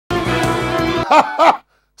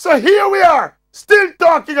So here we are, still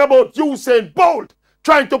talking about Usain Bolt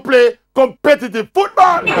trying to play competitive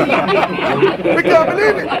football. We can't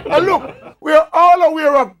believe it. And look, we are all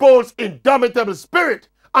aware of Bolt's indomitable spirit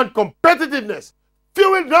and competitiveness,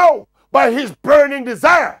 fueled now by his burning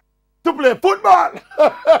desire to play football.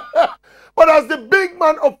 But as the big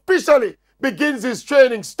man officially begins his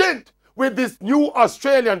training stint with this new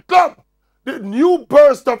Australian club, the new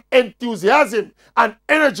burst of enthusiasm and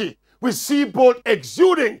energy we see Bolt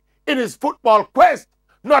exuding in his football quest,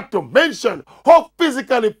 not to mention how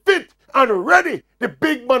physically fit and ready the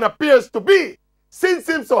big man appears to be, since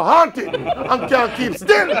him so haunted and can't keep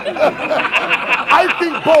still. I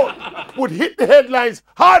think Bolt would hit the headlines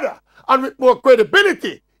harder and with more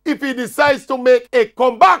credibility if he decides to make a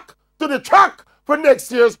comeback to the track for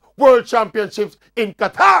next year's World Championships in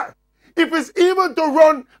Qatar. If it's even to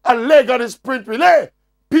run a leg on the sprint relay,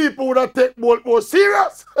 people would have taken Bolt more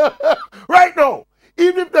serious. Right now,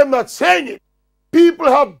 even if they're not saying it, people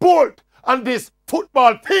have Bolt and this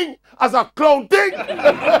football thing as a clown thing.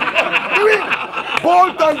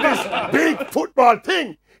 Bolt and this big football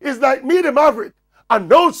thing is like me, the Maverick,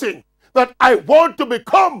 announcing that I want to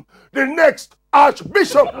become the next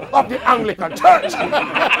Archbishop of the Anglican Church.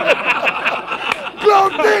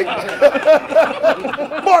 Clown thing.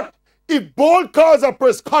 But if Bolt calls a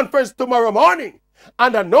press conference tomorrow morning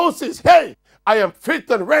and announces, hey, I am fit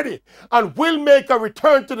and ready and will make a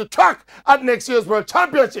return to the track at next year's World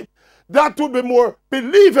Championship, that would be more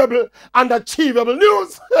believable and achievable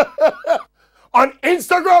news. On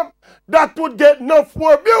Instagram, that would get enough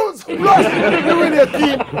more views. Plus, the relay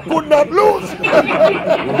team could not lose.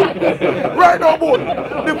 Right now, boy,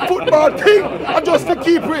 the football team are just to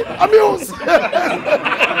keep it amused.